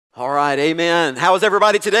All right, amen. How is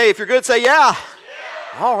everybody today? If you're good, say yeah.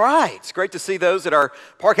 All right. It's great to see those at our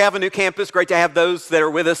Park Avenue campus. Great to have those that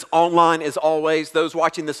are with us online as always. Those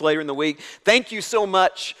watching this later in the week, thank you so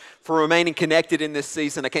much for remaining connected in this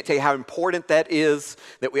season. I can't tell you how important that is,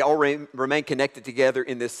 that we all remain connected together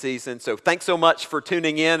in this season. So thanks so much for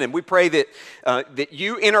tuning in. And we pray that that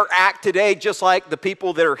you interact today just like the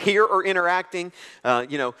people that are here are interacting.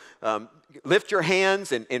 Lift your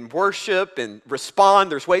hands and worship and respond.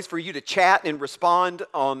 There's ways for you to chat and respond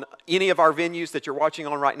on any of our venues that you're watching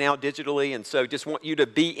on right now digitally. And so just want you to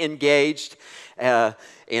be engaged. And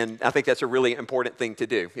I think that's a really important thing to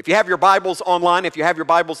do. If you have your Bibles online, if you have your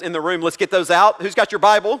Bibles in the room, let's get those out. Who's got your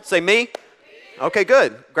Bible? Say me. Okay,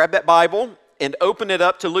 good. Grab that Bible and open it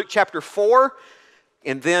up to Luke chapter 4.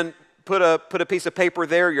 And then put a piece of paper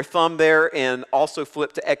there, your thumb there, and also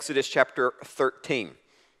flip to Exodus chapter 13.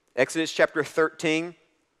 Exodus chapter 13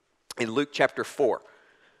 and Luke chapter 4.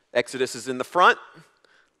 Exodus is in the front.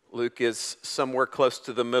 Luke is somewhere close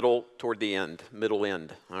to the middle, toward the end, middle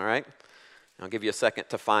end, all right? I'll give you a second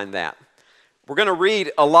to find that. We're going to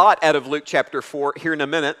read a lot out of Luke chapter 4 here in a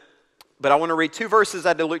minute, but I want to read two verses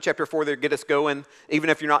out of Luke chapter 4 that get us going. Even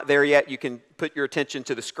if you're not there yet, you can put your attention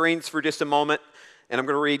to the screens for just a moment. And I'm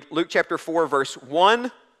going to read Luke chapter 4, verse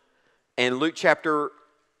 1, and Luke chapter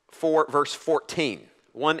 4, verse 14.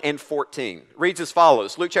 1 and 14. Reads as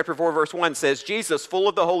follows. Luke chapter 4 verse 1 says, Jesus, full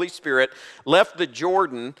of the Holy Spirit, left the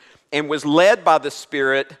Jordan and was led by the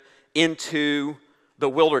Spirit into the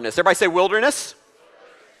wilderness. Everybody say wilderness.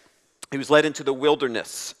 He was led into the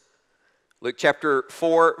wilderness. Luke chapter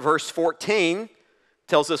 4 verse 14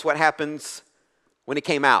 tells us what happens when he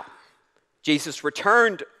came out. Jesus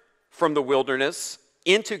returned from the wilderness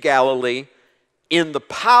into Galilee in the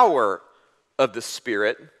power of the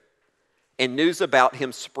Spirit, and news about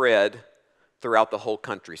him spread throughout the whole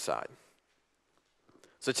countryside.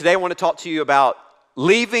 So today I want to talk to you about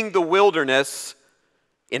leaving the wilderness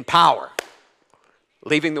in power.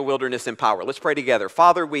 Leaving the wilderness in power. Let's pray together.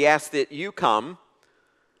 Father, we ask that you come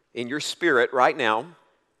in your Spirit right now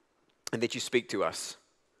and that you speak to us,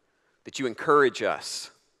 that you encourage us,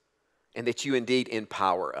 and that you indeed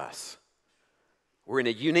empower us. We're in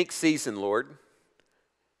a unique season, Lord.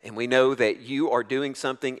 And we know that you are doing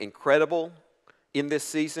something incredible in this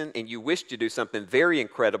season, and you wish to do something very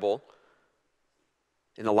incredible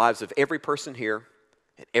in the lives of every person here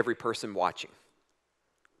and every person watching.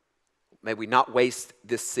 May we not waste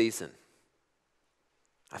this season.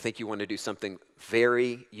 I think you want to do something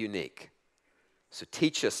very unique. So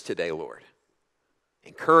teach us today, Lord.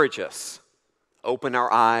 Encourage us. Open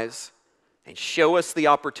our eyes and show us the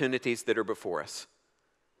opportunities that are before us.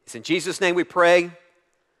 It's in Jesus' name we pray.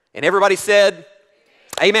 And everybody said,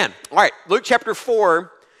 amen. All right, Luke chapter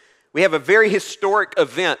 4, we have a very historic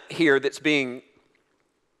event here that's being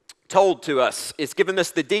told to us. It's given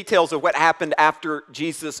us the details of what happened after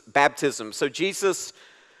Jesus' baptism. So Jesus,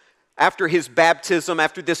 after his baptism,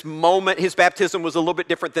 after this moment, his baptism was a little bit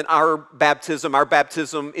different than our baptism. Our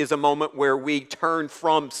baptism is a moment where we turn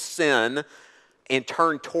from sin and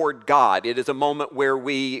turn toward God. It is a moment where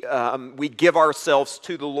we give ourselves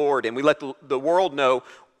to the Lord and we let the world know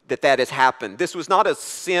that has happened. This was not a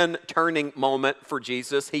sin-turning moment for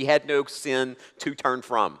Jesus. He had no sin to turn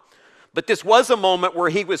from. But this was a moment where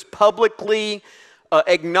he was publicly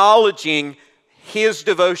acknowledging his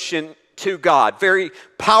devotion to God. Very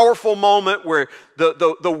powerful moment where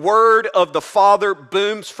the word of the Father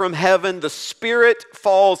booms from heaven. The Spirit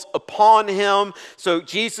falls upon him. So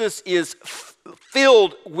Jesus is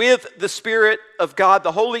filled with the Spirit of God,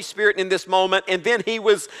 the Holy Spirit in this moment, and then he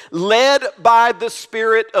was led by the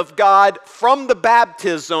Spirit of God from the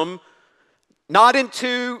baptism, not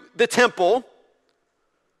into the temple.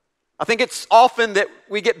 I think it's often that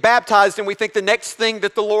we get baptized and we think the next thing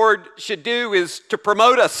that the Lord should do is to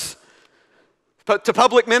promote us to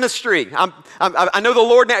public ministry. I know the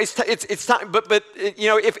Lord now, it's time, but you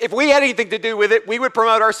know, if we had anything to do with it, we would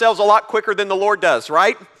promote ourselves a lot quicker than the Lord does,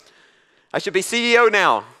 right? I should be CEO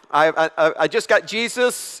now. I just got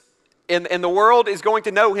Jesus, and the world is going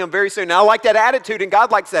to know him very soon. Now, I like that attitude, and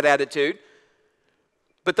God likes that attitude.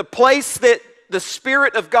 But the place that the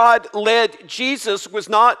Spirit of God led Jesus was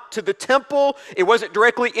not to the temple. It wasn't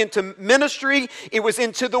directly into ministry. It was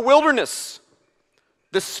into the wilderness.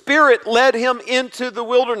 The Spirit led him into the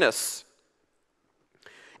wilderness.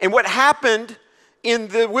 And what happened in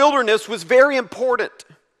the wilderness was very important.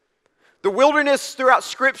 The wilderness throughout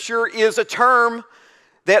Scripture is a term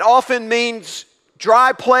that often means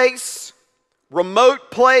dry place,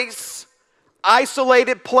 remote place,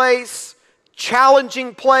 isolated place,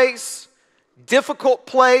 challenging place, difficult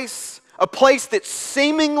place, a place that's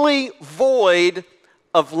seemingly void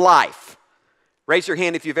of life. Raise your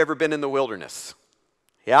hand if you've ever been in the wilderness.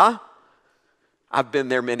 Yeah? I've been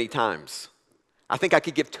there many times. I think I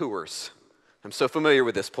could give tours. I'm so familiar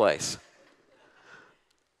with this place.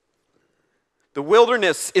 The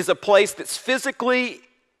wilderness is a place that's physically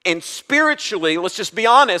and spiritually, let's just be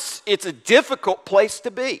honest, it's a difficult place to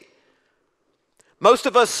be. Most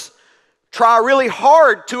of us try really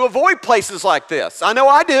hard to avoid places like this. I know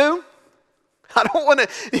I do. I don't want to,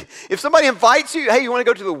 if somebody invites you, hey, you want to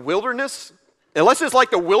go to the wilderness? Unless it's like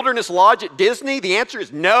the Wilderness Lodge at Disney, the answer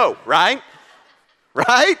is no, right?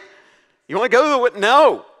 Right? You want to go to the,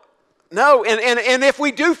 no. No, and if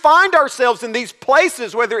we do find ourselves in these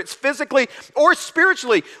places, whether it's physically or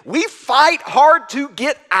spiritually, we fight hard to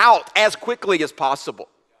get out as quickly as possible.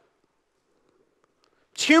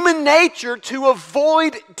 It's human nature to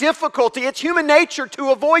avoid difficulty. It's human nature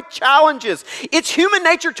to avoid challenges. It's human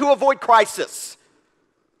nature to avoid crisis.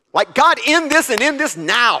 Like, God, end this and end this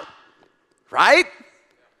now, right?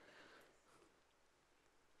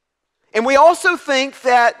 And we also think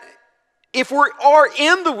that if we are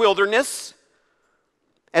in the wilderness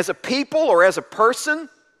as a people or as a person,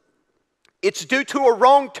 it's due to a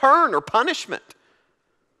wrong turn or punishment.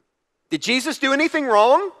 Did Jesus do anything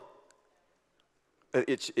wrong?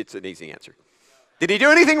 It's an easy answer. Did he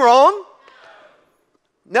do anything wrong?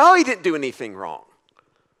 No, he didn't do anything wrong.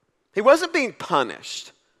 He wasn't being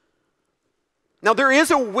punished. Now, there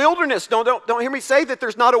is a wilderness. Don't hear me say that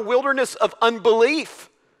there's not a wilderness of unbelief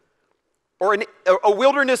or a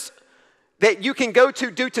wilderness that you can go to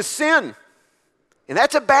due to sin. And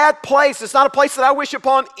that's a bad place. It's not a place that I wish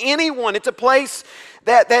upon anyone. It's a place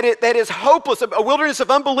that is hopeless, a wilderness of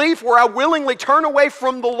unbelief where I willingly turn away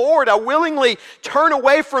from the Lord. I willingly turn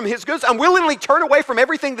away from His goods. I willingly turn away from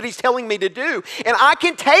everything that He's telling me to do. And I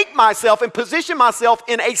can take myself and position myself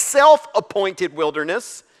in a self-appointed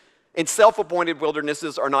wilderness. And self-appointed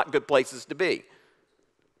wildernesses are not good places to be.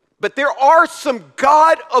 But there are some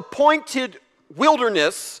God-appointed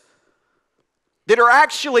wilderness that are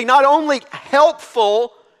actually not only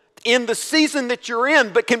helpful in the season that you're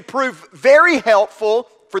in, but can prove very helpful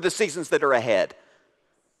for the seasons that are ahead.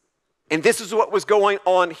 And this is what was going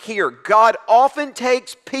on here. God often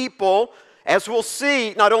takes people, as we'll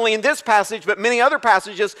see, not only in this passage, but many other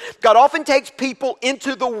passages, God often takes people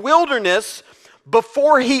into the wilderness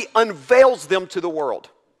before He unveils them to the world.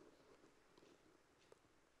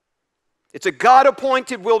 It's a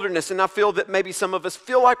God-appointed wilderness, and I feel that maybe some of us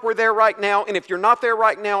feel like we're there right now, and if you're not there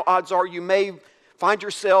right now, odds are you may find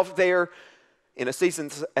yourself there in a season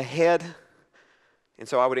ahead. And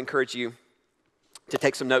so I would encourage you to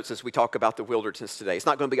take some notes as we talk about the wilderness today. It's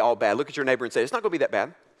not going to be all bad. Look at your neighbor and say, it's not going to be that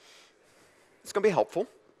bad. It's going to be helpful.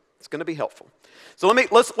 It's going to be helpful. So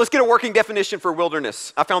let's get a working definition for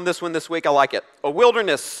wilderness. I found this one this week. I like it. A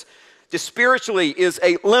wilderness, just spiritually, is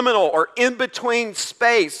a liminal or in-between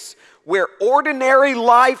space where ordinary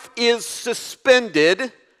life is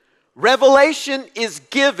suspended, revelation is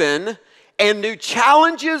given, and new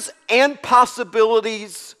challenges and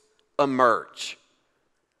possibilities emerge.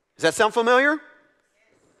 Does that sound familiar?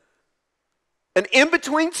 An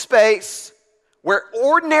in-between space where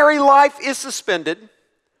ordinary life is suspended,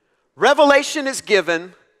 revelation is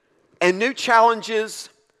given, and new challenges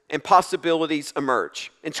and possibilities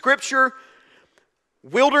emerge. In Scripture,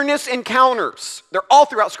 wilderness encounters, they're all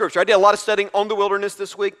throughout Scripture. I did a lot of studying on the wilderness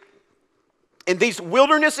this week. And these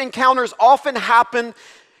wilderness encounters often happen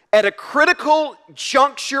at a critical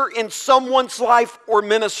juncture in someone's life or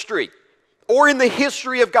ministry, or in the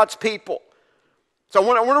history of God's people. So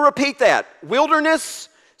I want to repeat that. Wilderness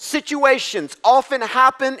situations often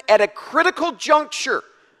happen at a critical juncture,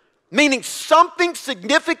 meaning something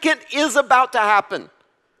significant is about to happen.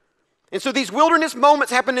 And so these wilderness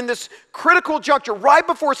moments happen in this critical juncture. Right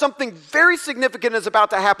before something very significant is about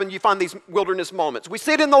to happen, you find these wilderness moments. We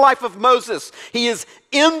see it in the life of Moses. He is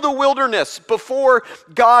in the wilderness before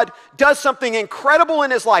God does something incredible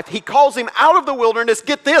in his life. He calls him out of the wilderness,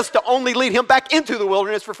 get this, to only lead him back into the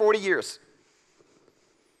wilderness for 40 years.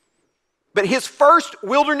 But his first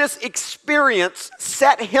wilderness experience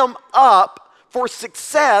set him up for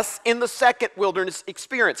success in the second wilderness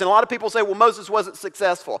experience. And a lot of people say, well, Moses wasn't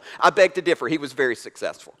successful. I beg to differ. He was very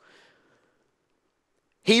successful.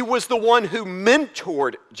 He was the one who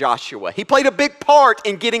mentored Joshua. He played a big part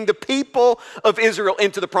in getting the people of Israel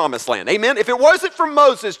into the promised land. Amen? If it wasn't for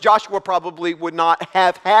Moses, Joshua probably would not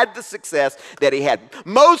have had the success that he had.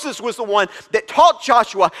 Moses was the one that taught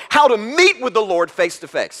Joshua how to meet with the Lord face to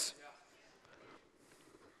face.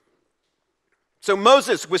 So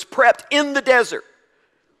Moses was prepped in the desert.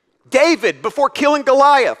 David, before killing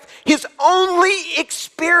Goliath, his only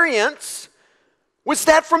experience was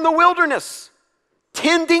that from the wilderness.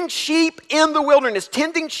 Tending sheep in the wilderness,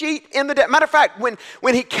 tending sheep in the desert. Matter of fact, when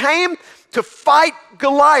he came to fight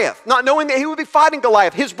Goliath, not knowing that he would be fighting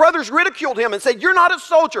Goliath, his brothers ridiculed him and said, "You're not a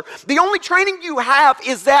soldier. The only training you have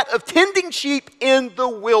is that of tending sheep in the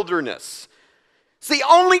wilderness. It's the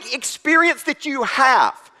only experience that you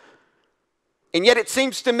have." And yet it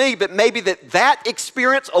seems to me that maybe that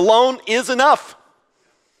experience alone is enough.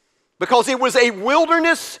 Because it was a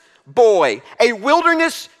wilderness boy, a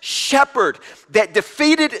wilderness shepherd that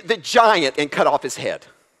defeated the giant and cut off his head.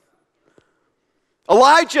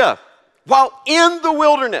 Elijah, while in the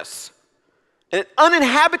wilderness, an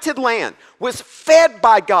uninhabited land, was fed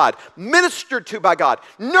by God, ministered to by God,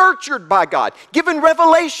 nurtured by God, given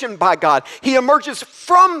revelation by God. He emerges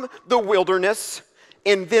from the wilderness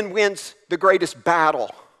and then wins the greatest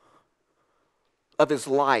battle of his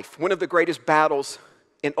life, one of the greatest battles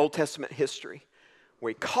in Old Testament history,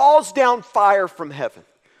 where he calls down fire from heaven.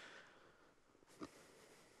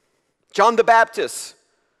 John the Baptist,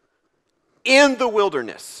 in the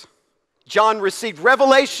wilderness, John received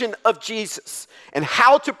revelation of Jesus and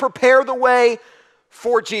how to prepare the way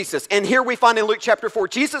for Jesus. And here we find in Luke chapter 4,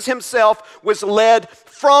 Jesus himself was led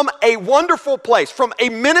from a wonderful place, from a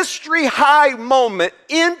ministry high moment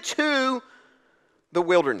into the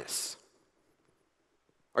wilderness.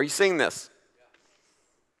 Are you seeing this?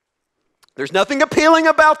 There's nothing appealing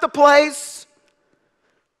about the place.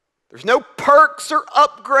 There's no perks or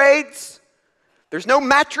upgrades. There's no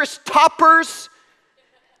mattress toppers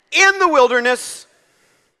in the wilderness.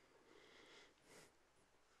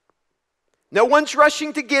 No one's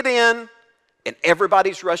rushing to get in, and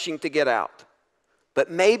everybody's rushing to get out. But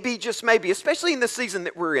maybe, just maybe, especially in the season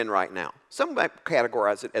that we're in right now, some might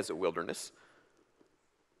categorize it as a wilderness.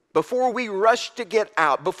 Before we rush to get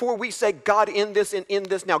out, before we say, "God, in this and in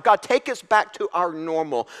this now, God, take us back to our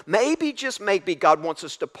normal," maybe, just maybe, God wants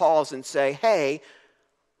us to pause and say, "Hey,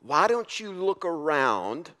 why don't you look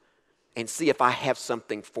around and see if I have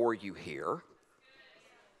something for you here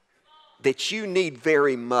that you need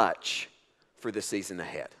very much for the season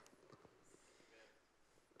ahead."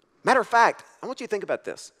 Matter of fact, I want you to think about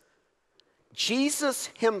this. Jesus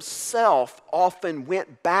himself often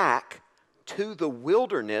went back to the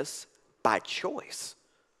wilderness by choice.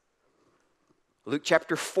 Luke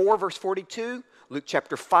chapter 4, verse 42, Luke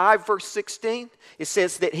chapter 5, verse 16, it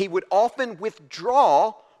says that he would often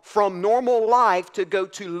withdraw from normal life to go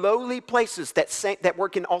to lowly places. That word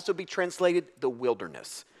can also be translated the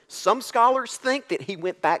wilderness. Some scholars think that he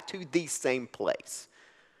went back to the same place.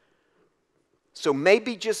 So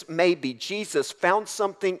maybe, just maybe, Jesus found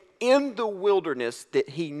something in the wilderness that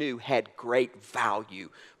he knew had great value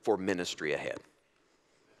for ministry ahead.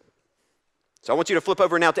 So I want you to flip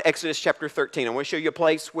over now to Exodus chapter 13. I want to show you a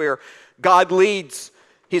place where God leads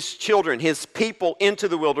his children, his people, into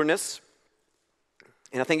the wilderness.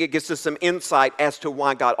 And I think it gives us some insight as to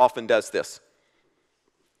why God often does this.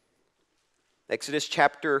 Exodus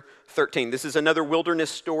chapter 13. This is another wilderness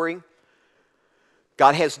story.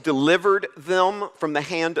 God has delivered them from the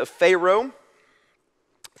hand of Pharaoh.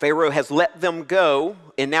 Pharaoh has let them go,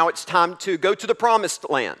 and now it's time to go to the promised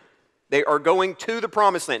land. They are going to the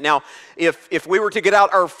promised land. Now, if we were to get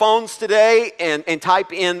out our phones today and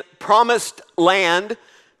type in promised land,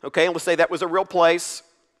 okay, and let's say that was a real place,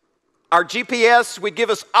 our GPS would give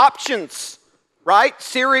us options, right?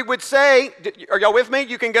 Siri would say, are y'all with me?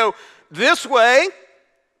 You can go this way,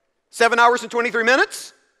 7 hours and 23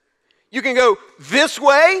 minutes. You can go this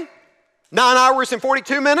way, 9 hours and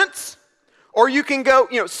 42 minutes. Or you can go,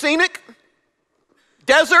 scenic,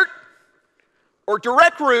 desert, or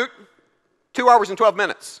direct route, 2 hours and 12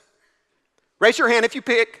 minutes. Raise your hand if you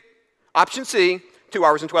pick option C, 2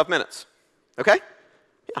 hours and 12 minutes. Okay?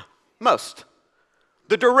 Yeah, most.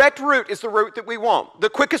 The direct route is the route that we want. The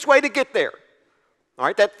quickest way to get there. All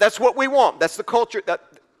right, that's what we want. That's the culture,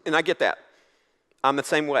 and I get that. I'm the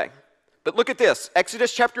same way. But look at this.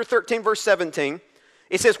 Exodus chapter 13, verse 17.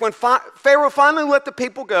 It says, when Pharaoh finally let the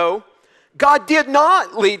people go, God did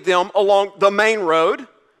not lead them along the main road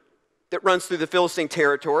that runs through the Philistine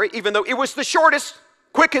territory, even though it was the shortest,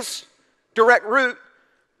 quickest, direct route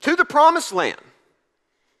to the promised land.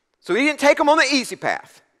 So he didn't take them on the easy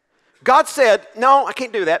path. God said, no, I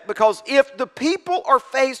can't do that, because if the people are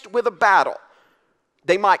faced with a battle,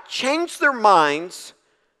 they might change their minds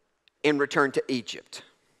and return to Egypt.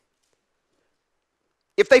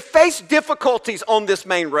 If they face difficulties on this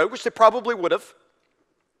main road, which they probably would have,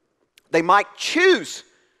 they might choose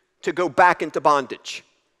to go back into bondage.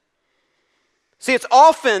 See, it's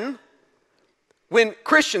often when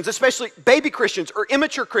Christians, especially baby Christians or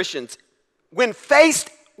immature Christians, when faced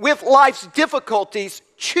with life's difficulties,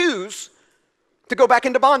 choose to go back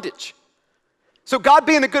into bondage. So God,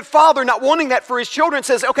 being a good father, not wanting that for his children,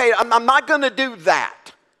 says, okay, I'm not going to do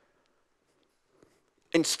that.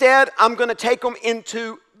 Instead, I'm going to take them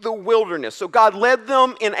into the wilderness. So God led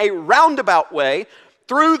them in a roundabout way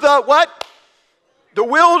through the what? The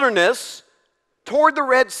wilderness toward the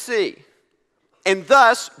Red Sea. And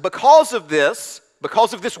thus, because of this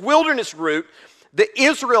wilderness route, the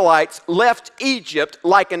Israelites left Egypt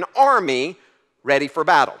like an army ready for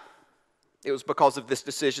battle. It was because of this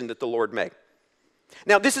decision that the Lord made.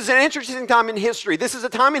 Now, this is an interesting time in history. This is a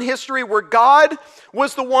time in history where God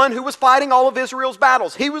was the one who was fighting all of Israel's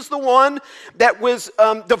battles. He was the one that was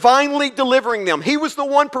divinely delivering them. He was the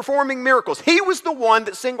one performing miracles. He was the one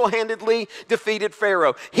that single-handedly defeated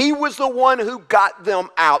Pharaoh. He was the one who got them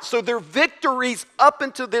out. So their victories up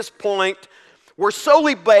until this point were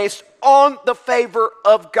solely based on the favor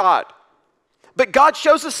of God. But God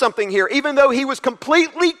shows us something here. Even though he was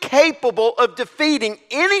completely capable of defeating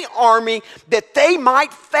any army that they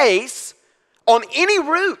might face on any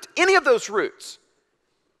route, any of those routes.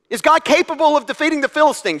 Is God capable of defeating the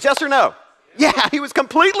Philistines? Yes or no? Yeah, he was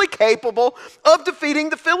completely capable of defeating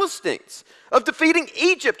the Philistines, of defeating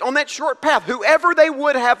Egypt on that short path. Whoever they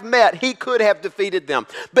would have met, he could have defeated them.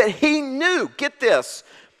 But he knew, get this,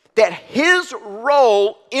 that his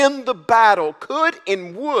role in the battle could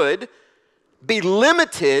and would be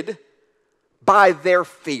limited by their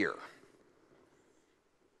fear.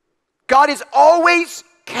 God is always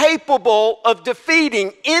capable of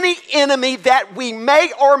defeating any enemy that we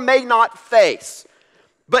may or may not face.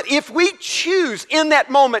 But if we choose in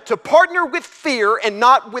that moment to partner with fear and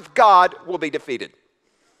not with God, we'll be defeated.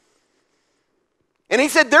 And he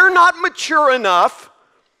said, they're not mature enough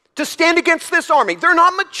to stand against this army. They're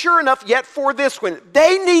not mature enough yet for this one.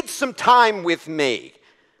 They need some time with me.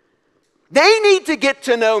 They need to get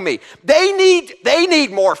to know me. They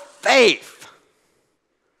need more faith.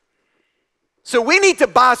 So we need to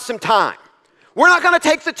buy some time. We're not going to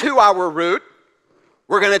take the 2-hour route.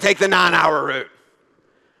 We're going to take the 9-hour route.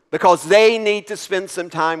 Because they need to spend some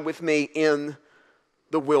time with me in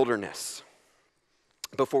the wilderness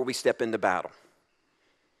before we step into battle.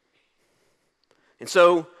 And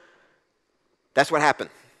so that's what happened.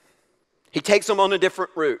 He takes them on a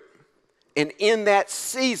different route. And in that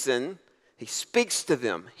season, he speaks to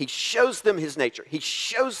them. He shows them his nature. He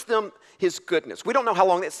shows them his goodness. We don't know how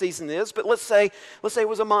long that season is, but let's say it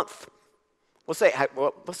was a month. Let's say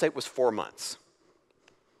it was 4 months.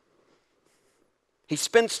 He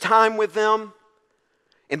spends time with them,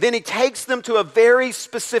 and then he takes them to a very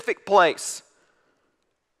specific place.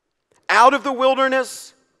 Out of the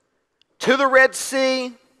wilderness, to the Red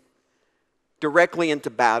Sea, directly into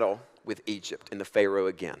battle with Egypt and the Pharaoh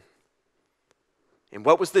again. And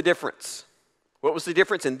what was the difference? What was the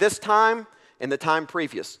difference in this time and the time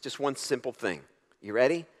previous? Just one simple thing. You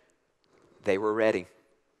ready? They were ready.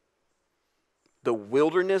 The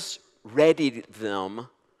wilderness readied them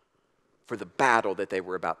for the battle that they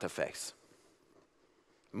were about to face.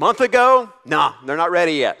 A month ago, no, they're not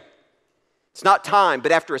ready yet. It's not time,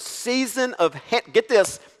 but after a season of, get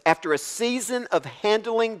this, after a season of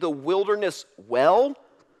handling the wilderness well,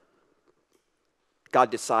 God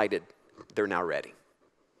decided they're now ready.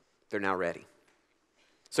 They're now ready.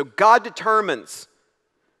 So God determines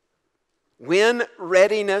when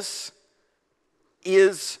readiness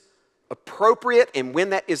is appropriate and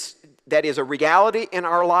when that is a reality in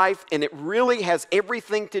our life, and it really has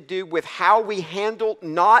everything to do with how we handle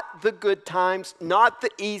not the good times, not the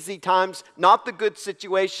easy times, not the good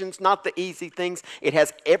situations, not the easy things. It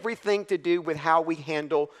has everything to do with how we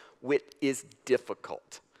handle what is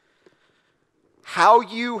difficult. How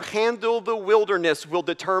you handle the wilderness will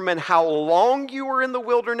determine how long you are in the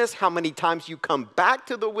wilderness, how many times you come back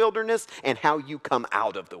to the wilderness, and how you come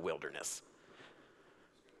out of the wilderness.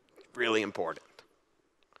 Really important.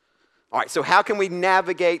 All right, so how can we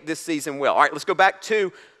navigate this season well? All right, let's go back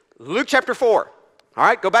to Luke chapter 4. All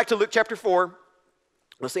right, go back to Luke chapter 4.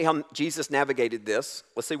 Let's see how Jesus navigated this.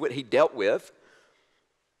 Let's see what he dealt with.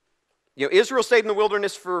 You know, Israel stayed in the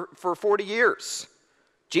wilderness for 40 years.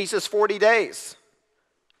 Jesus, 40 days.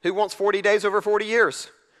 Who wants 40 days over 40 years?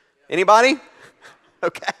 Anybody?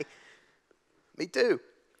 Okay. Me too.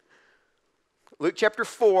 Luke chapter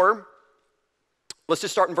 4. Let's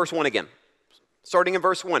just start in verse 1 again. Starting in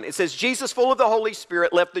verse 1, it says, Jesus, full of the Holy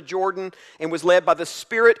Spirit, left the Jordan and was led by the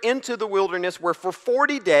Spirit into the wilderness, where for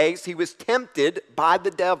 40 days he was tempted by the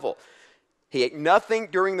devil. He ate nothing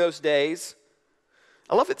during those days.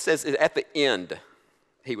 I love it says at the end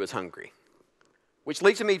he was hungry, which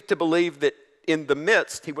leads me to believe that in the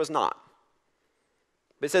midst he was not.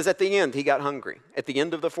 But it says at the end, he got hungry, at the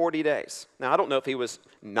end of the 40 days. Now, I don't know if he was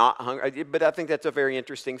not hungry, but I think that's a very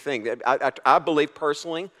interesting thing. I believe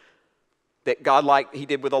personally that God, like he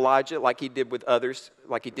did with Elijah, like he did with others,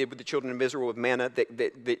 like he did with the children of Israel with manna,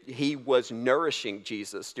 that he was nourishing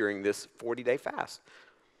Jesus during this 40-day fast.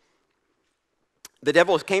 The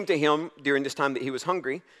devil came to him during this time that he was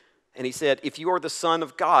hungry, and he said, if you are the Son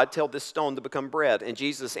of God, tell this stone to become bread. And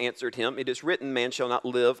Jesus answered him, it is written, man shall not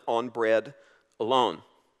live on bread alone.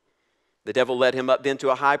 The devil led him up then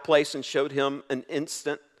to a high place and showed him an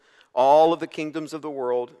instant all of the kingdoms of the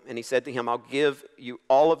world. And he said to him, I'll give you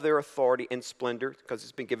all of their authority and splendor because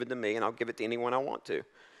it's been given to me, and I'll give it to anyone I want to.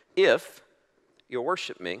 If you'll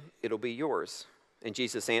worship me, it'll be yours. And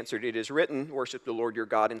Jesus answered, it is written, worship the Lord your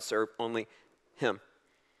God and serve only him.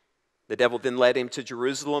 The devil then led him to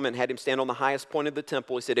Jerusalem and had him stand on the highest point of the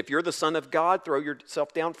temple. He said, if you're the Son of God, throw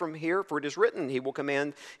yourself down from here, for it is written, he will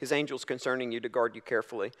command his angels concerning you to guard you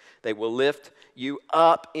carefully. They will lift you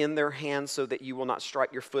up in their hands so that you will not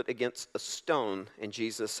strike your foot against a stone. And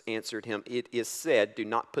Jesus answered him, it is said, do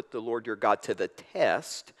not put the Lord your God to the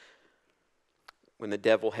test. When the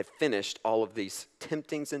devil had finished all of these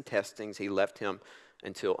temptings and testings, he left him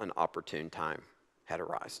until an opportune time had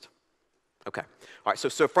arisen. Okay, all right,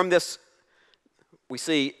 so from this, we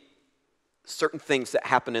see certain things that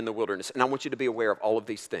happen in the wilderness, and I want you to be aware of all of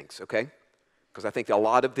these things, okay? Because I think a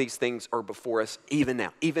lot of these things are before us even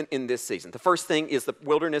now, even in this season. The first thing is the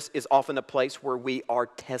wilderness is often a place where we are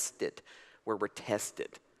tested, where we're tested.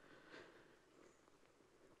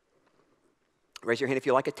 Raise your hand if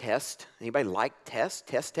you like a test. Anybody like test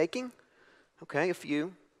taking? Okay, a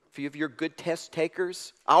few of you are good test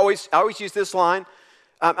takers. I always use this line.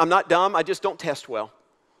 I'm not dumb, I just don't test well.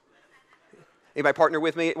 Anybody partner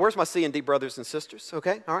with me? Where's my C and D brothers and sisters?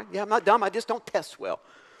 Okay, all right. Yeah, I'm not dumb, I just don't test well.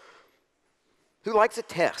 Who likes a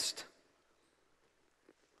test?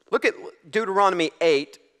 Look at Deuteronomy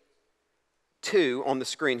 8:2 on the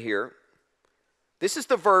screen here. This is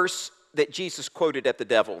the verse that Jesus quoted at the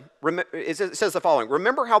devil. It says the following,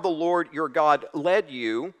 remember how the Lord your God led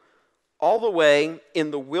you all the way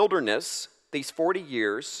in the wilderness these 40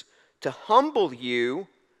 years to humble you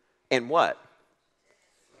and what?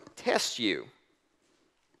 Test you.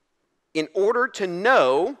 In order to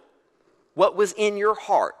know what was in your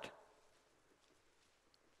heart.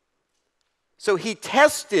 So he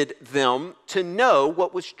tested them to know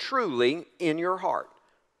what was truly in your heart.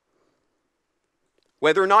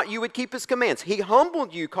 Whether or not you would keep his commands. He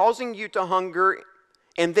humbled you, causing you to hunger,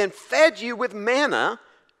 and then fed you with manna,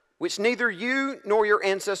 which neither you nor your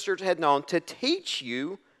ancestors had known, to teach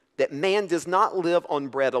you that man does not live on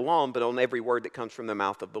bread alone, but on every word that comes from the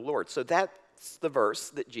mouth of the Lord. So that's the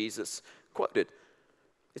verse that Jesus quoted.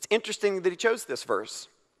 It's interesting that he chose this verse.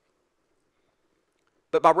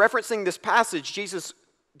 But by referencing this passage,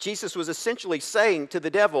 Jesus was essentially saying to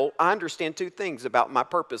the devil, I understand two things about my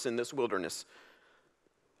purpose in this wilderness.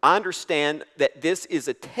 I understand that this is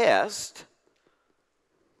a test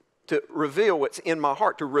to reveal what's in my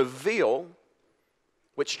heart, to reveal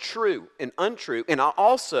what's true and untrue. And I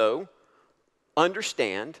also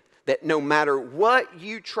understand that no matter what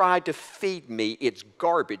you try to feed me, it's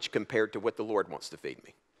garbage compared to what the Lord wants to feed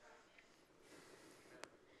me.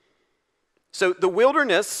 So the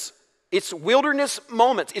wilderness, it's wilderness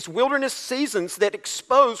moments, it's wilderness seasons that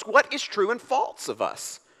expose what is true and false of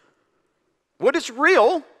us. What is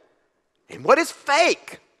real and what is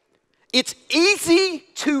fake. It's easy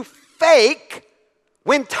to fake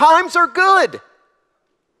when times are good.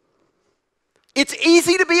 It's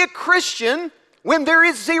easy to be a Christian when there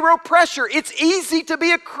is zero pressure. It's easy to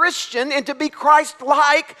be a Christian and to be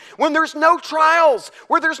Christ-like when there's no trials,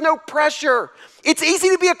 where there's no pressure. It's easy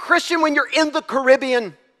to be a Christian when you're in the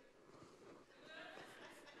Caribbean.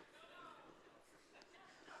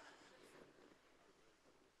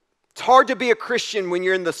 It's hard to be a Christian when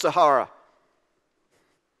you're in the Sahara.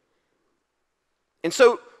 And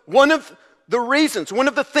so one of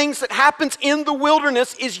the things that happens in the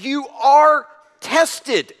wilderness is you are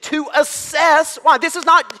tested to assess. Why? This is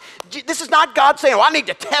not God saying, I need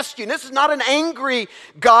to test you. This is not an angry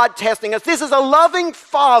God testing us. This is a loving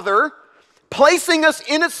Father placing us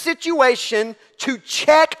in a situation to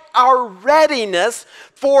check our readiness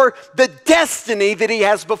for the destiny that he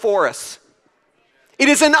has before us. It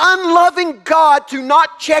is an unloving God to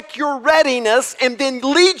not check your readiness and then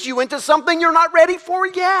lead you into something you're not ready for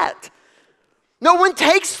yet. No one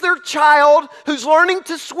takes their child who's learning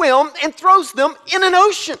to swim and throws them in an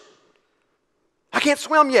ocean. I can't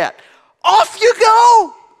swim yet. Off you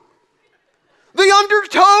go. The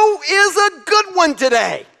undertow is a good one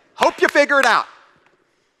today. Hope you figure it out.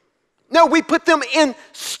 No, we put them in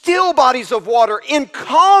still bodies of water, in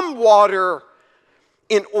calm water,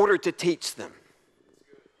 in order to teach them.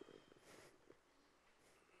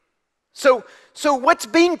 So what's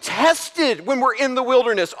being tested when we're in the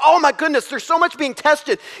wilderness? Oh my goodness, there's so much being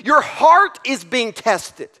tested. Your heart is being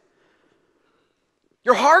tested.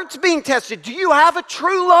 Your heart's being tested. Do you have a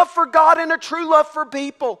true love for God and a true love for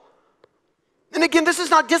people? And again, this is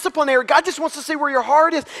not disciplinary. God just wants to see where your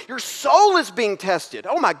heart is. Your soul is being tested.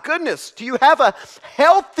 Oh my goodness, do you have a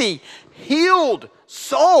healthy, healed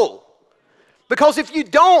soul? Because if you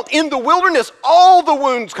don't, in the wilderness, all the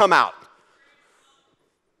wounds come out.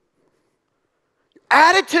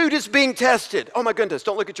 Attitude is being tested. Oh my goodness,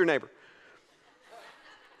 don't look at your neighbor.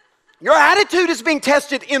 Your attitude is being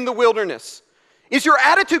tested in the wilderness. Is your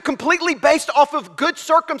attitude completely based off of good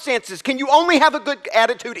circumstances? Can you only have a good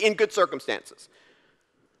attitude in good circumstances?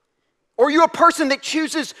 Or are you a person that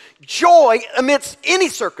chooses joy amidst any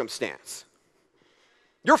circumstance?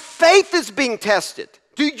 Your faith is being tested.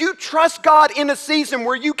 Do you trust God in a season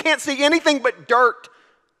where you can't see anything but dirt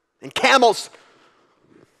and camels?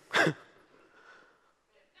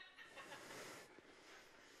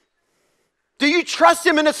 Do you trust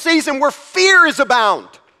Him in a season where fear is abound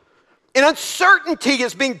and uncertainty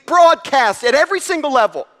is being broadcast at every single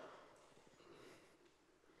level?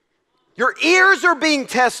 Your ears are being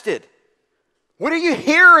tested. What are you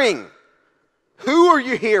hearing? Who are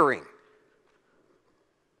you hearing?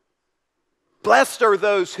 Blessed are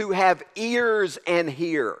those who have ears and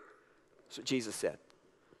hear. That's what Jesus said.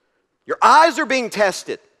 Your eyes are being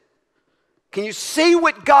tested. Can you see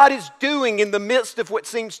what God is doing in the midst of what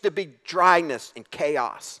seems to be dryness and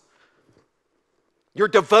chaos? Your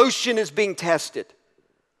devotion is being tested.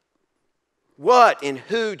 What and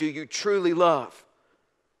who do you truly love?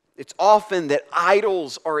 It's often that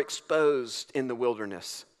idols are exposed in the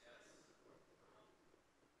wilderness.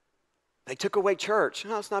 They took away church.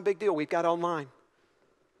 No, it's not a big deal. We've got online.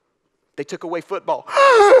 They took away football.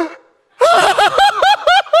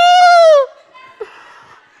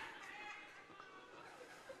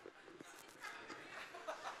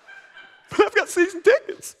 I've got season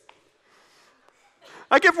tickets.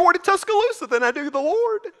 I give more to Tuscaloosa than I do the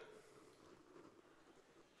Lord.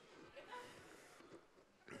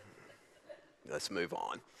 Let's move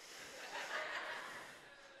on.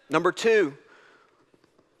 Number 2,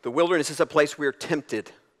 the wilderness is a place we're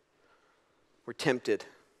tempted. We're tempted.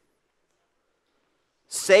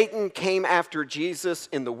 Satan came after Jesus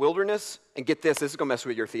in the wilderness, and get this is going to mess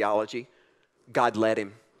with your theology. God led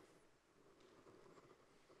him.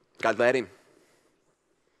 God led him.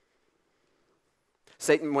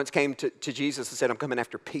 Satan once came to Jesus and said, I'm coming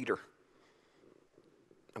after Peter.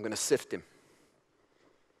 I'm going to sift him.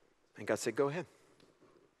 And God said, go ahead.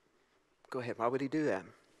 Go ahead. Why would he do that?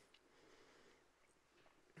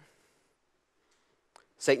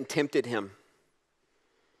 Satan tempted him.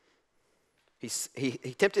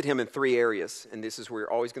 He tempted him in 3 areas, and this is where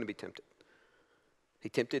you're always going to be tempted. He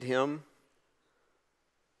tempted him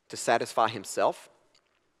to satisfy himself.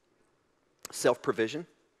 Self-provision.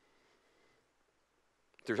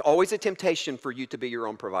 There's always a temptation for you to be your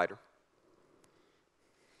own provider.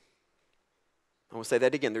 I want to say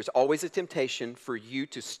that again. There's always a temptation for you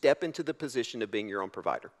to step into the position of being your own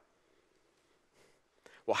provider.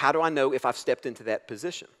 Well, how do I know if I've stepped into that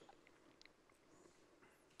position?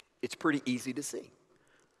 It's pretty easy to see.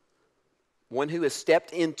 One who has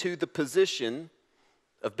stepped into the position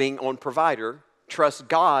of being own provider trusts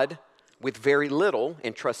God with very little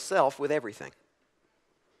and trust self with everything.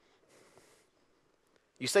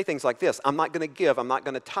 You say things like this, I'm not going to give, I'm not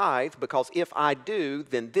going to tithe, because if I do,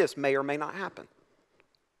 then this may or may not happen.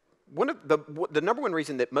 One of the number one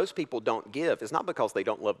reason that most people don't give is not because they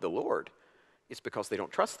don't love the Lord, it's because they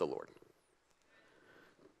don't trust the Lord.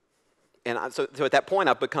 And so at that point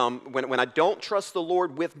I've become, when I don't trust the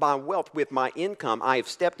Lord with my wealth, with my income, I have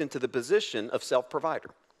stepped into the position of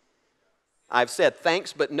self-provider. I've said,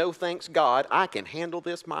 thanks, but no thanks, God. I can handle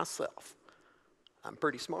this myself. I'm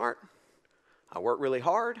pretty smart. I work really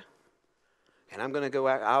hard. And I'm going to go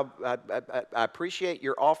out. I appreciate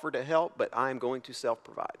your offer to help, but I'm going to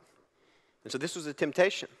self-provide. And so this was a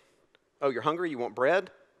temptation. Oh, you're hungry? You want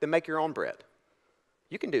bread? Then make your own bread.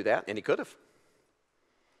 You can do that. And he could have.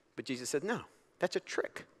 But Jesus said, no, that's a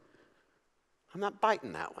trick. I'm not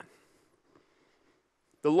biting that one.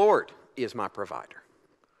 The Lord is my provider.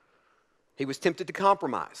 He was tempted to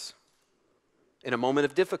compromise in a moment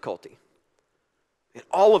of difficulty. And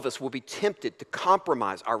all of us will be tempted to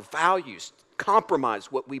compromise our values,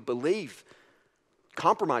 compromise what we believe,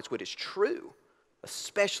 compromise what is true,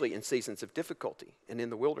 especially in seasons of difficulty and in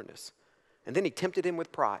the wilderness. And then he tempted him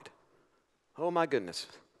with pride. Oh my goodness.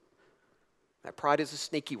 That pride is a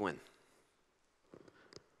sneaky one.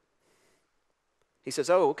 He says,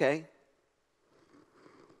 oh, okay.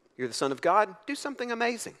 You're the Son of God. Do something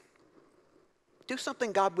amazing. Do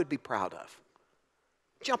something God would be proud of.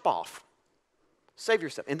 Jump off. Save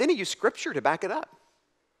yourself. And then he used Scripture to back it up.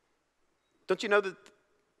 Don't you know that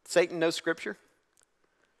Satan knows Scripture?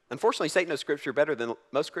 Unfortunately, Satan knows Scripture better than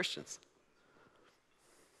most Christians.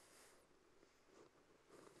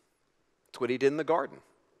 That's what he did in the garden.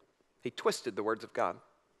 He twisted the words of God.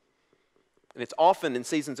 And it's often in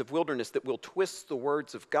seasons of wilderness that we'll twist the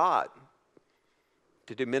words of God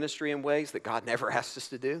to do ministry in ways that God never asked us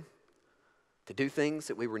to do things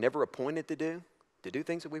that we were never appointed to do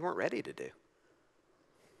things that we weren't ready to do.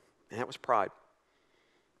 And that was pride.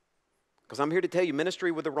 Because I'm here to tell you,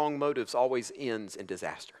 ministry with the wrong motives always ends in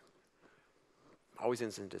disaster. Always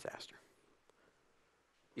ends in disaster.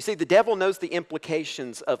 You see, the devil knows the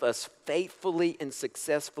implications of us faithfully and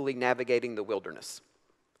successfully navigating the wilderness.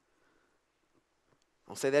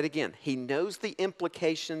 I'll say that again. He knows the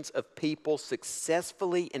implications of people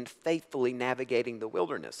successfully and faithfully navigating the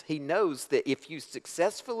wilderness. He knows that if you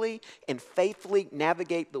successfully and faithfully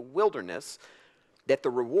navigate the wilderness, that the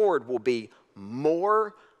reward will be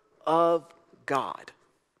more of God.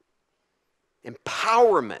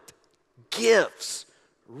 Empowerment, gifts,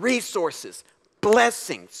 resources,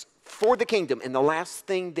 blessings for the kingdom. And the last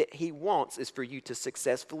thing that he wants is for you to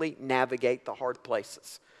successfully navigate the hard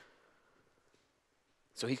places.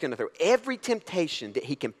 So he's going to throw every temptation that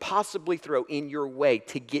he can possibly throw in your way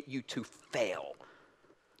to get you to fail.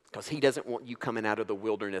 Because he doesn't want you coming out of the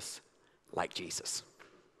wilderness like Jesus.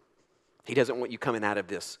 He doesn't want you coming out of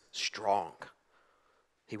this strong.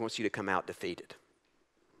 He wants you to come out defeated.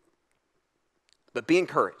 But be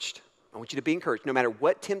encouraged. I want you to be encouraged. No matter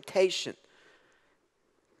what temptation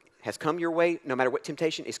has come your way, no matter what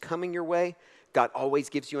temptation is coming your way, God always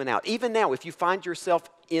gives you an out. Even now, if you find yourself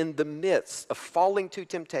in the midst of falling to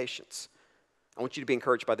temptations, I want you to be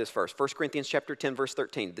encouraged by this verse. 1 Corinthians chapter 10, verse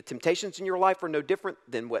 13. The temptations in your life are no different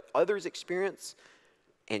than what others experience,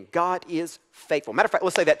 and God is faithful. Matter of fact,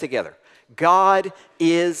 let's say that together. God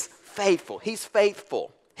is faithful. He's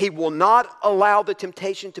faithful. He will not allow the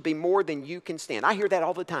temptation to be more than you can stand. I hear that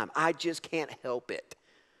all the time. I just can't help it.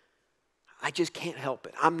 I just can't help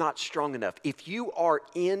it. I'm not strong enough. If you are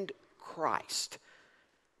in Christ,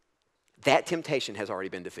 that temptation has already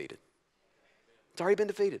been defeated. It's already been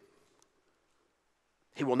defeated.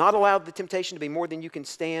 He will not allow the temptation to be more than you can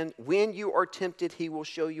stand. When you are tempted, he will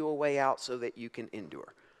show you a way out so that you can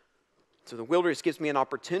endure. So the wilderness gives me an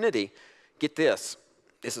opportunity. Get this.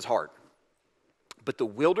 This is hard. But the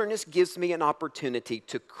wilderness gives me an opportunity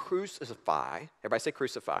to crucify. Everybody say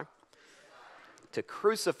crucify. To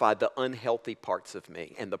crucify the unhealthy parts of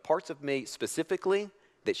me. And the parts of me specifically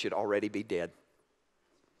that should already be dead.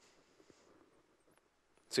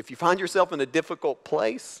 So if you find yourself in a difficult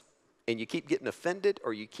place and you keep getting offended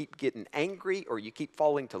or you keep getting angry or you keep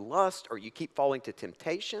falling to lust or you keep falling to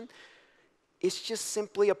temptation, it's just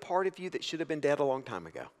simply a part of you that should have been dead a long time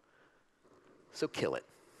ago. So kill it.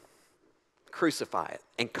 Crucify it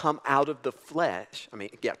and come out of the flesh. Come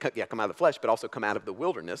out of the flesh, but also come out of the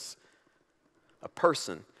wilderness. A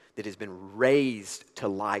person that has been raised to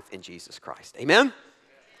life in Jesus Christ. Amen?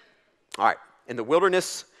 All right. And the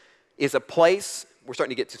wilderness is a place, we're starting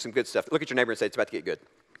to get to some good stuff. Look at your neighbor and say, it's about to get good.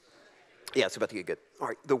 Yeah, it's about to get good. All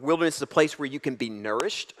right. The wilderness is a place where you can be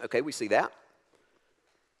nourished. Okay, we see that.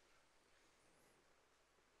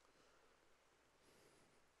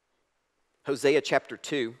 Hosea chapter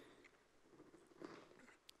 2.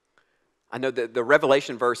 I know that the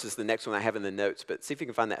Revelation verse is the next one I have in the notes, but see if you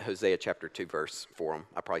can find that Hosea chapter 2 verse for them.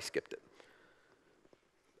 I probably skipped it.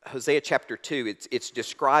 Hosea chapter 2, it's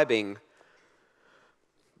describing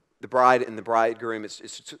the bride and the bridegroom. It's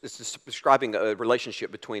describing a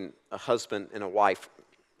relationship between a husband and a wife,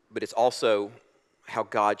 but it's also how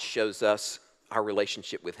God shows us our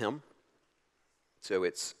relationship with him. So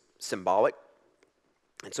it's symbolic.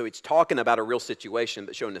 And so it's talking about a real situation,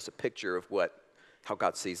 but showing us a picture of how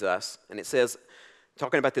God sees us. And it says,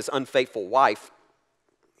 talking about this unfaithful wife,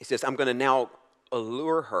 he says, I'm going to now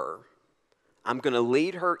allure her. I'm going to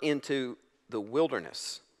lead her into the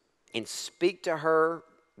wilderness and speak to her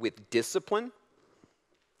with discipline.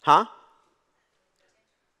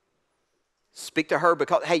 Speak to her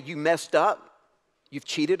because, hey, you messed up. You've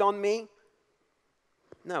cheated on me.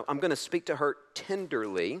 No, I'm going to speak to her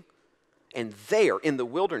tenderly. And there in the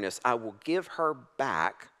wilderness, I will give her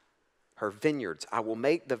back her vineyards. I will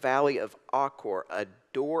make the valley of Achor a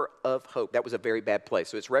door of hope. That was a very bad place.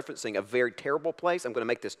 So it's referencing a very terrible place. I'm going to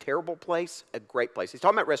make this terrible place a great place. He's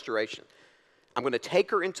talking about restoration. I'm going to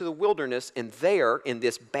take her into the wilderness, and there, in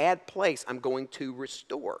this bad place, I'm going to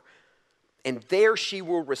restore. And there she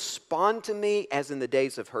will respond to me as in the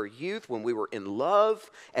days of her youth, when we were in love,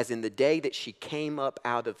 as in the day that she came up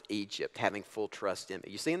out of Egypt, having full trust in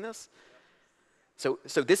me. You seeing this? So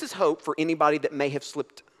this is hope for anybody that may have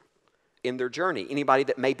slipped in their journey, anybody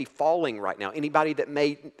that may be falling right now, anybody that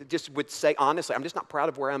may just would say, honestly, I'm just not proud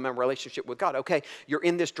of where I'm in relationship with God. Okay, you're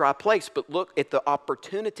in this dry place, but look at the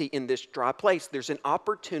opportunity in this dry place. There's an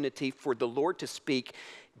opportunity for the Lord to speak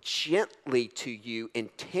gently to you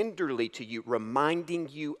and tenderly to you, reminding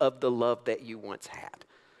you of the love that you once had.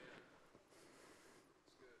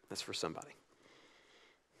 That's for somebody.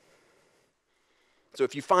 So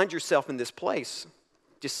if you find yourself in this place,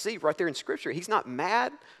 just see right there in Scripture, he's not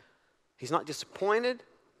mad. He's not disappointed.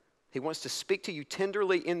 He wants to speak to you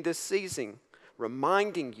tenderly in this season,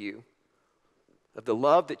 reminding you of the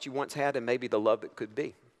love that you once had and maybe the love that could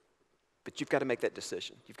be. But you've got to make that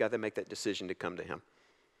decision. You've got to make that decision to come to him.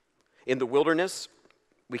 In the wilderness,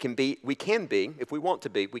 we can be, if we want to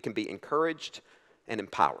be, we can be encouraged and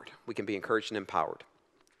empowered. We can be encouraged and empowered.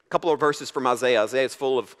 A couple of verses from Isaiah. Isaiah is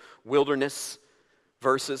full of wilderness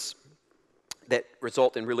verses that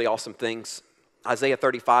result in really awesome things. Isaiah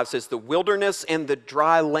 35 says, the wilderness and the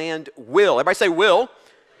dry land will. Everybody say will.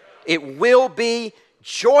 It will be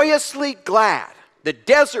joyously glad. The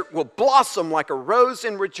desert will blossom like a rose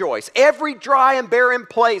and rejoice. Every dry and barren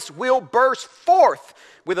place will burst forth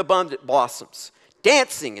with abundant blossoms,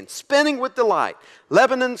 dancing and spinning with delight.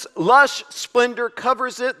 Lebanon's lush splendor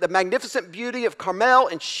covers it, the magnificent beauty of Carmel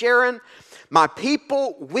and Sharon. My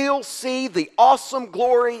people will see the awesome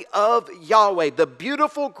glory of Yahweh, the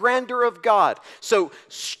beautiful grandeur of God. So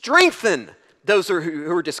strengthen those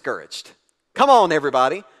who are discouraged. Come on,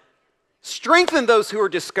 everybody. Strengthen those who are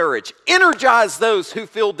discouraged. Energize those who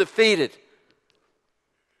feel defeated.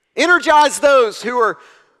 Energize those who are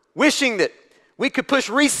wishing that we could push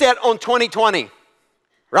reset on 2020.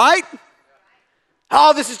 Right?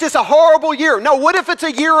 Oh, this is just a horrible year. No, what if it's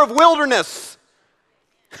a year of wilderness?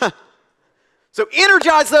 So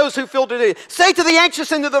energize those who feel defeated. Say to the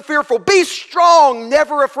anxious and to the fearful, be strong,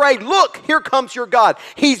 never afraid. Look, here comes your God.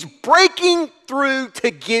 He's breaking through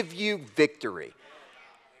to give you victory.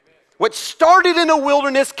 What started in a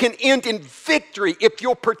wilderness can end in victory if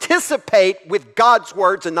you'll participate with God's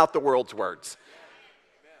words and not the world's words.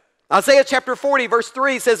 Isaiah chapter 40, verse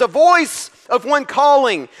 3 says, a voice of one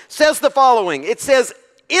calling says the following. It says,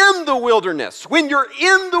 in the wilderness, when you're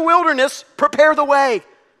in the wilderness, prepare the way.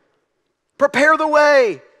 Prepare the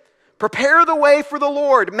way. Prepare the way for the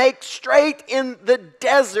Lord. Make straight in the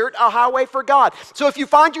desert a highway for God. So if you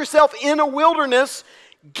find yourself in a wilderness,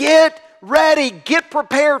 get ready. Get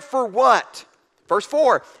prepared for what? Verse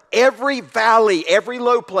 4, every valley, every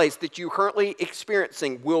low place that you're currently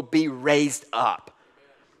experiencing will be raised up.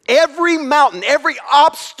 Every mountain, every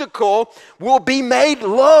obstacle will be made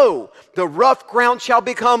low. The rough ground shall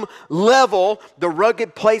become level, the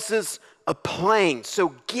rugged places a plain.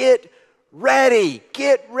 So get ready,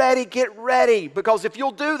 get ready, get ready. Because if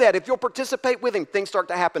you'll do that, if you'll participate with him, things start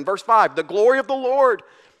to happen. Verse 5, the glory of the Lord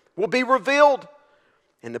will be revealed,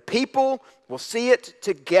 and the people will see it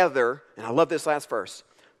together. And I love this last verse.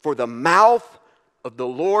 For the mouth of the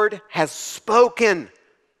Lord has spoken.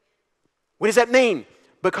 What does that mean?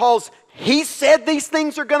 Because he said these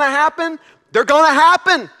things are going to happen, they're going to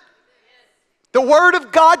happen. The word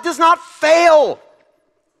of God does not fail.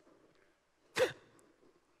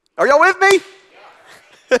 Are y'all with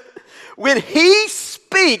me? When he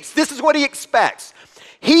speaks, this is what he expects.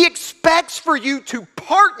 He expects for you to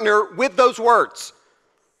partner with those words.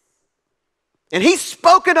 And he's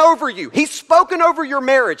spoken over you. He's spoken over your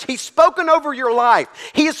marriage. He's spoken over your life.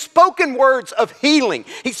 He has spoken words of healing.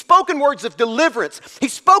 He's spoken words of deliverance.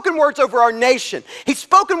 He's spoken words over our nation. He's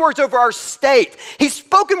spoken words over our state. He's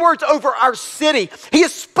spoken words over our city. He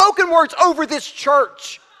has spoken words over this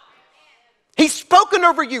church. He's spoken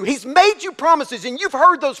over you. He's made you promises, and you've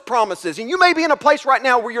heard those promises. And you may be in a place right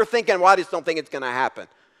now where you're thinking, well, I just don't think it's going to happen.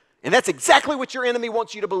 And that's exactly what your enemy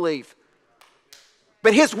wants you to believe.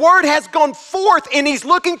 But his word has gone forth, and he's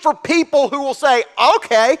looking for people who will say,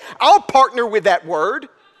 okay, I'll partner with that word.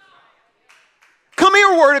 Come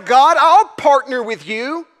here, word of God, I'll partner with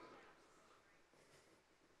you.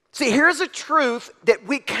 See, here's a truth that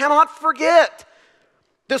we cannot forget.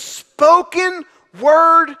 The spoken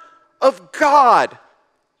word of God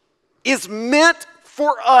is meant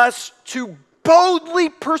for us to boldly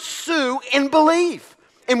pursue and believe.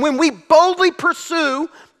 And when we boldly pursue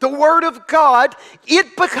the word of God,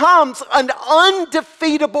 it becomes an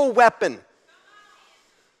undefeatable weapon.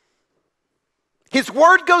 His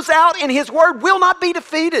word goes out and his word will not be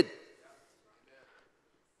defeated.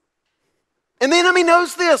 And the enemy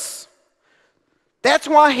knows this. That's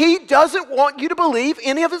why he doesn't want you to believe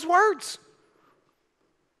any of his words.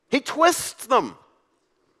 He twists them.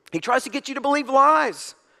 He tries to get you to believe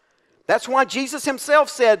lies. That's why Jesus himself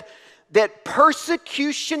said that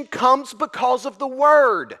persecution comes because of the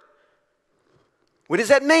word. What does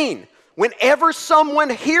that mean? Whenever someone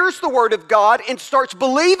hears the word of God and starts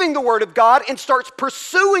believing the word of God and starts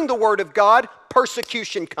pursuing the word of God,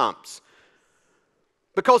 persecution comes.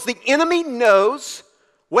 Because the enemy knows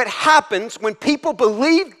what happens when people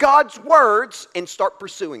believe God's words and start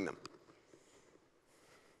pursuing them.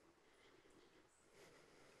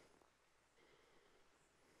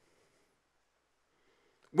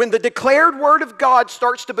 When the declared word of God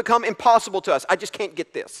starts to become impossible to us, I just can't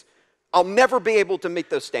get this. I'll never be able to meet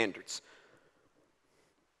those standards.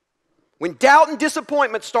 When doubt and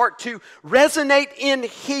disappointment start to resonate in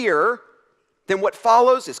here, then what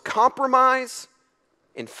follows is compromise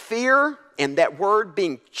and fear and that word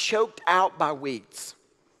being choked out by weeds.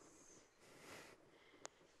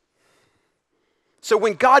 So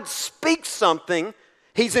when God speaks something,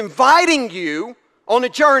 he's inviting you on a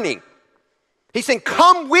journey. He's saying,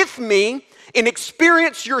 come with me and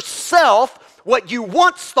experience yourself what you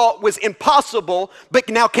once thought was impossible, but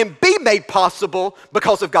now can be made possible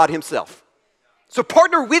because of God himself. So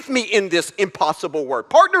partner with me in this impossible work.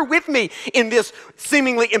 Partner with me in this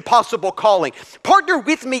seemingly impossible calling. Partner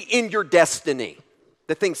with me in your destiny,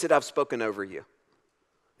 the things that I've spoken over you.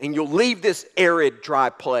 And you'll leave this arid, dry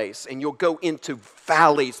place, and you'll go into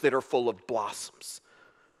valleys that are full of blossoms.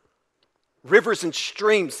 Rivers and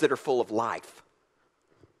streams that are full of life.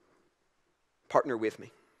 Partner with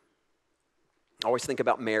me. I always think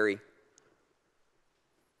about Mary.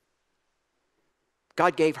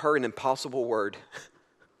 God gave her an impossible word.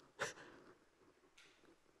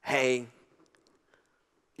 Hey,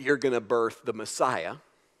 you're going to birth the Messiah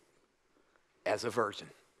as a virgin.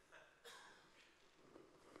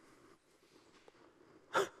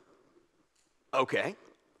 Okay.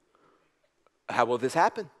 How will this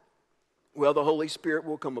happen? Well, the Holy Spirit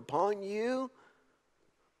will come upon you,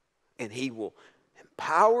 and he will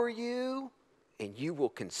empower you, and you will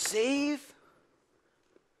conceive.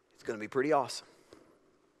 It's going to be pretty awesome.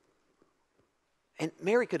 And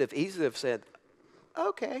Mary could have easily have said,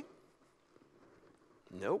 okay.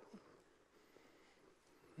 Nope.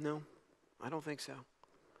 No, I don't think so.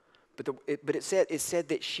 But it said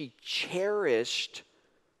that she cherished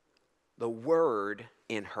the word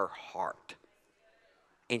in her heart.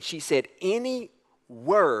 And she said, any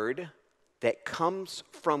word that comes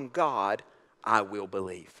from God, I will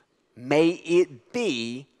believe. May it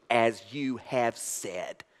be as you have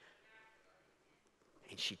said.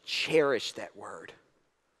 And she cherished that word.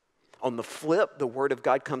 On the flip, the word of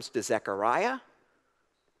God comes to Zechariah,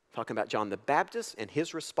 talking about John the Baptist, and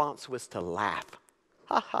his response was to laugh.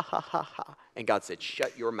 Ha, ha, ha, ha, ha. And God said,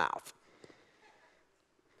 shut your mouth.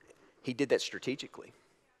 He did that strategically.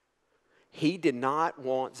 He did not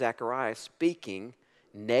want Zechariah speaking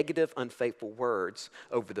negative, unfaithful words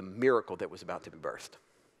over the miracle that was about to be birthed.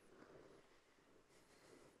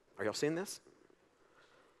 Are y'all seeing this?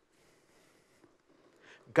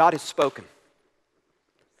 God has spoken.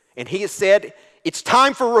 And he has said, it's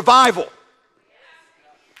time for revival.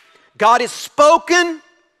 God has spoken,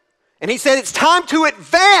 and he said, it's time to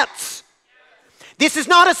advance. This is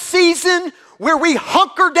not a season where we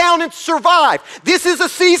hunker down and survive. This is a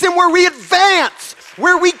season where we advance,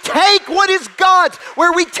 where we take what is God's,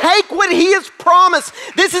 where we take what he has promised.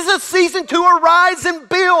 This is a season to arise and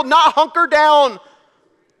build, not hunker down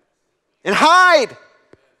and hide.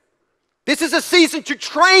 This is a season to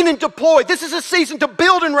train and deploy. This is a season to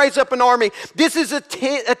build and raise up an army. This is a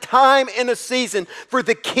time and a season for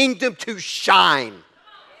the kingdom to shine.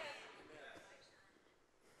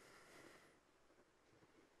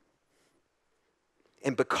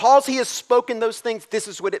 And because he has spoken those things, this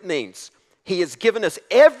is what it means. He has given us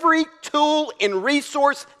every tool and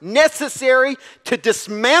resource necessary to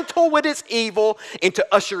dismantle what is evil and to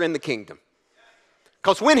usher in the kingdom.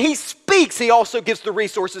 Because when he speaks, he also gives the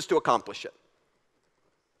resources to accomplish it.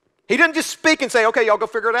 He doesn't just speak and say, okay, y'all go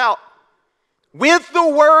figure it out. With the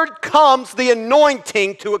word comes the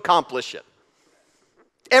anointing to accomplish it.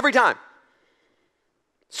 Every time.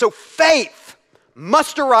 So faith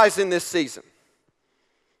must arise in this season.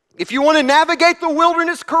 If you want to navigate the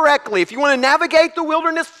wilderness correctly, if you want to navigate the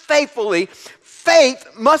wilderness faithfully, faith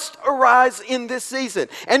must arise in this season.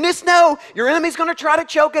 And just know, your enemy's going to try to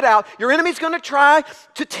choke it out. Your enemy's going to try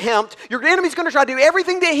to tempt. Your enemy's going to try to do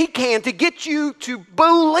everything that he can to get you to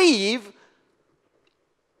believe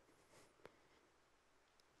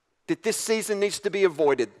that this season needs to be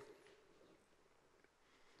avoided.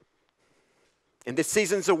 And this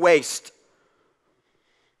season's a waste.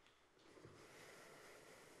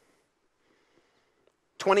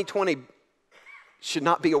 "2020 should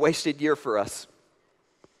not be a wasted year for us."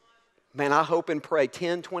 Man, I hope and pray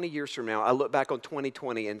 10, 20 years from now, I look back on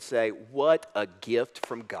 2020 and say, what a gift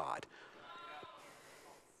from God.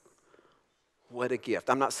 What a gift.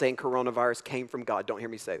 I'm not saying coronavirus came from God. Don't hear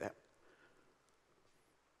me say that.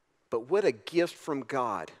 But what a gift from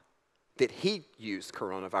God that He used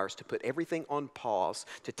coronavirus to put everything on pause,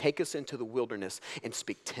 to take us into the wilderness and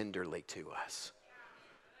speak tenderly to us,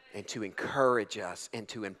 and to encourage us, and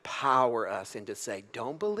to empower us, and to say,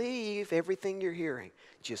 don't believe everything you're hearing.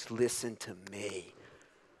 Just listen to me.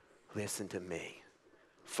 Listen to me.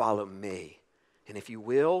 Follow me. And if you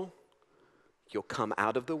will, you'll come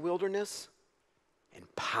out of the wilderness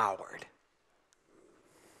empowered,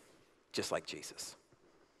 just like Jesus.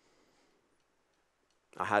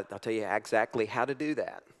 I'll tell you exactly how to do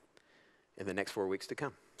that in the next 4 weeks to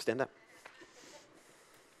come. Stand up.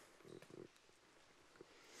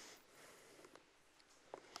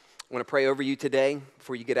 I want to pray over you today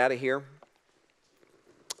before you get out of here.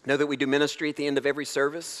 Know that we do ministry at the end of every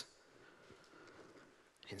service.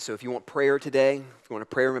 And so if you want prayer today, if you want a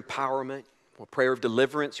prayer of empowerment, you want a prayer of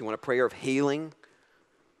deliverance, you want a prayer of healing,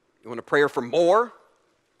 you want a prayer for more,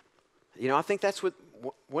 I think that's what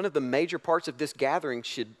one of the major parts of this gathering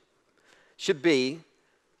should be,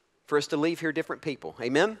 for us to leave here different people.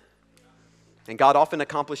 Amen? And God often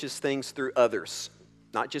accomplishes things through others,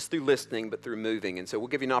 not just through listening, but through moving. And so we'll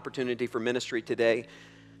give you an opportunity for ministry today.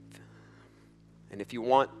 And if you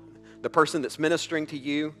want the person that's ministering to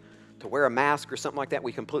you to wear a mask or something like that,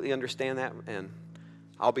 we completely understand that. And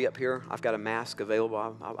I'll be up here. I've got a mask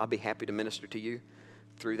available. I'll be happy to minister to you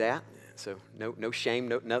through that. So no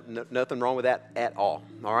shame, nothing wrong with that at all.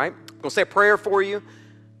 All right? I'm going to say a prayer for you.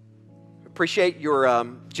 Appreciate your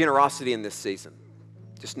generosity in this season.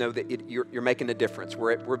 Just know that you're making a difference.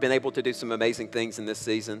 We've been able to do some amazing things in this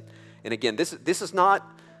season. And again, this is not,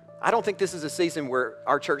 I don't think this is a season where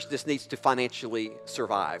our church just needs to financially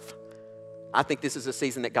survive. I think this is a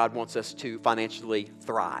season that God wants us to financially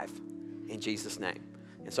thrive in Jesus' name.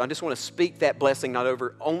 And so I just want to speak that blessing, not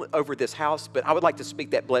only over this house, but I would like to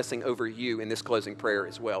speak that blessing over you in this closing prayer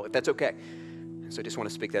as well, if that's okay. So I just want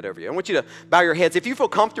to speak that over you. I want you to bow your heads. If you feel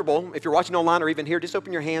comfortable, if you're watching online or even here, just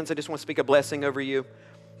open your hands. I just want to speak a blessing over you.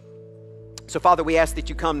 So Father, we ask that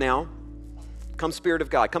you come now. Come Spirit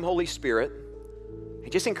of God. Come Holy Spirit.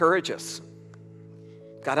 And just encourage us.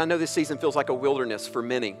 God, I know this season feels like a wilderness for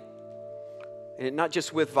many. And not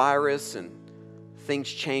just with virus and things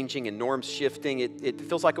changing and norms shifting. It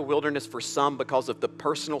feels like a wilderness for some because of the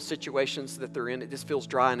personal situations that they're in. It just feels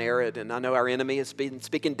dry and arid. And I know our enemy has been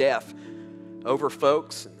speaking death over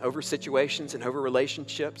folks, and over situations, and over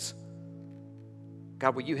relationships.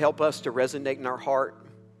 God, will you help us to resonate in our heart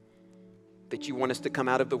that you want us to come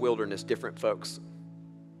out of the wilderness, different folks,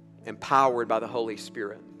 empowered by the Holy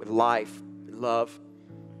Spirit with life and love.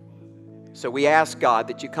 So we ask, God,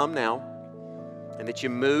 that you come now and that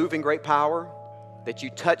you move in great power, that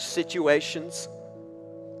you touch situations,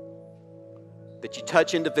 that you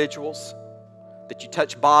touch individuals, that you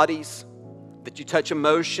touch bodies, that you touch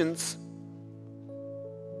emotions,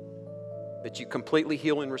 that you completely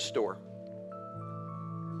heal and restore.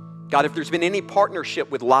 God, if there's been any partnership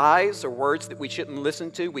with lies or words that we shouldn't listen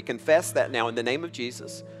to, we confess that now in the name of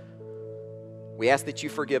Jesus. We ask that you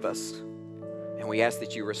forgive us, and we ask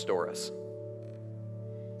that you restore us.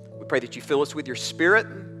 We pray that you fill us with your Spirit,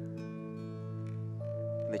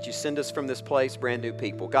 and that you send us from this place brand new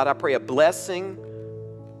people. God, I pray a blessing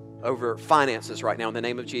over finances right now in the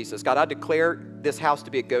name of Jesus. God, I declare this house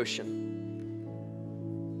to be a Goshen.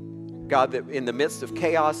 God, that in the midst of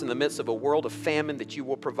chaos, in the midst of a world of famine, that you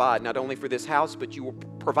will provide not only for this house, but you will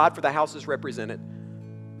provide for the houses represented.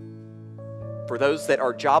 For those that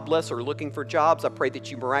are jobless or looking for jobs, I pray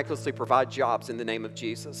that you miraculously provide jobs in the name of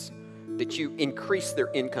Jesus. That you increase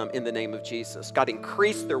their income in the name of Jesus. God,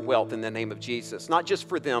 increase their wealth in the name of Jesus. Not just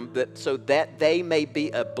for them, but so that they may be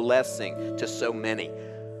a blessing to so many.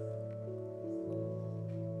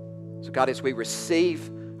 So God, as we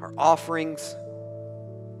receive our offerings,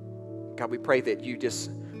 God, we pray that you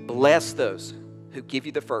just bless those who give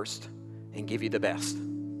you the first and give you the best.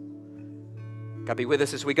 God, be with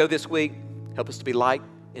us as we go this week. Help us to be light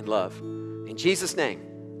and love. In Jesus' name.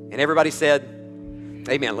 And everybody said,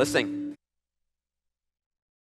 amen. Let's sing.